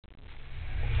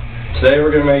Today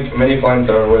we're going to make a mini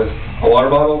flamethrower with a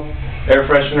water bottle, air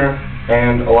freshener,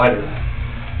 and a lighter.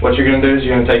 What you're going to do is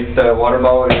you're going to take the water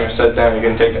bottle, you're going to set it down, you're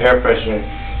going to take the air freshener,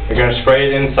 you're going to spray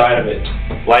it inside of it,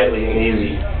 lightly and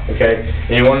easy, okay?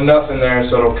 And you want enough in there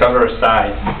so it'll cover a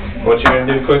side. What you're going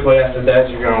to do quickly after that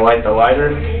is you're going to light the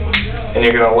lighter, and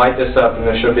you're going to light this up, and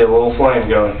there should be a little flame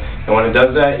going. And when it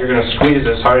does that, you're going to squeeze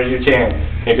as hard as you can.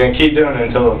 You're going to keep doing it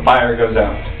until the fire goes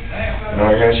out. And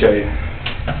I'm going to show you.